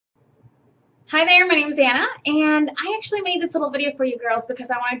Hi there, my name is Anna, and I actually made this little video for you girls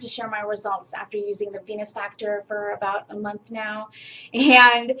because I wanted to share my results after using the Venus Factor for about a month now.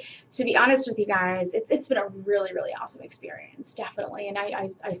 And to be honest with you guys, it's been a really awesome experience, definitely, and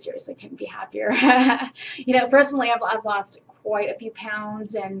I seriously couldn't be happier. Personally, I've lost quite a few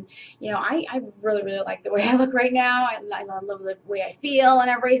pounds, and I really like the way I look right now. I love the way I feel and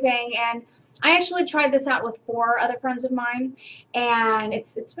everything, and I actually tried this out with 4 other friends of mine, and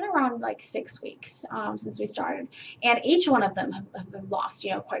it's been around like 6 weeks since we started, and each one of them have lost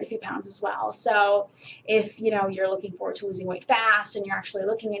quite a few pounds as well. So if you're looking forward to losing weight fast and you're actually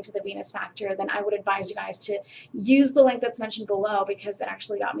looking into the Venus Factor, then I would advise you guys to use the link that's mentioned below because it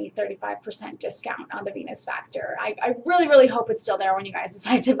actually got me 35% discount on the Venus Factor. I really hope it's still there when you guys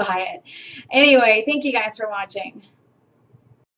decide to buy it. Anyway, thank you guys for watching.